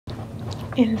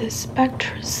In the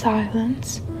spectral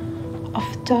silence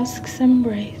of dusk's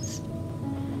embrace,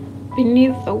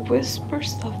 beneath the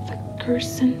whispers of the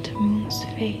crescent moon's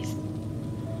face,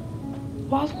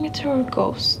 walk me to her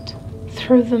ghost,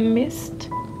 through the mist,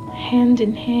 hand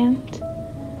in hand,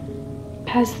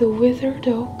 past the withered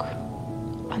oak,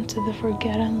 onto the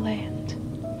forgotten land.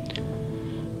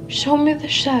 Show me the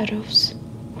shadows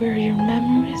where your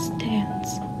memory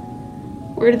stands,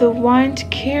 where the wind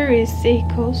carries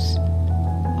echoes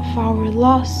of our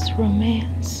lost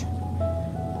romance.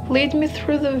 Lead me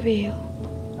through the veil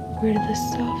where the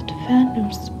soft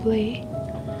phantoms play,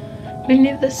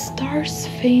 beneath the stars'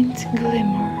 faint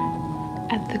glimmer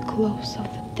at the close of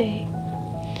the day.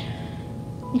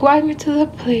 Guide me to the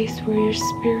place where your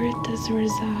spirit does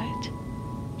reside,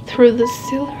 through the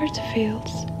silvered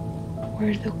fields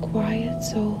where the quiet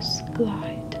souls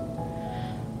glide,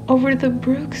 over the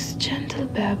brook's gentle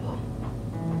babble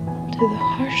to the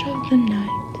hush of the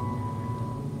night,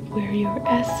 where your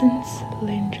essence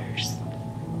lingers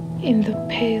in the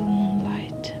pale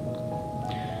moonlight.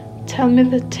 Tell me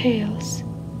the tales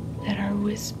that are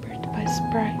whispered by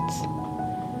sprites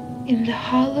in the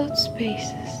hallowed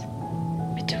spaces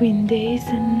between days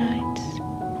and nights.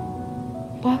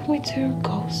 Walk me to your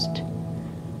ghost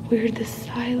where the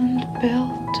silent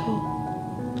bell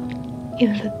toll,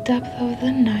 in the depth of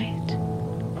the night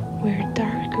where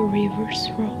dark rivers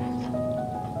roll.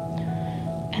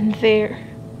 And there,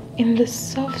 in the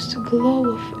soft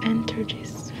glow of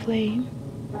entity's flame,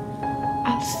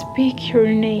 I'll speak your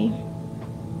name,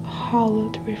 a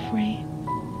hollowed refrain.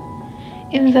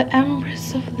 In the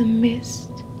embers of the mist,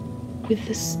 with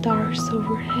the stars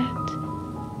overhead,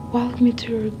 walk me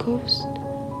to your ghost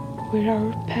where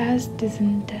our past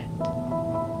isn't dead.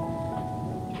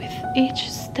 With each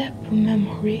step of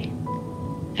memory,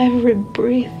 every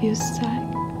breath you sigh,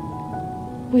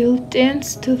 we'll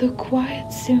dance to the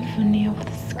quiet symphony of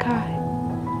the sky.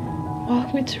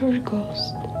 Walk me to your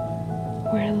ghost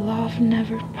where love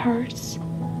never parts,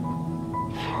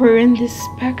 for in this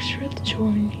spectral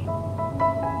journey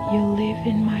you live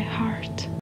in my heart.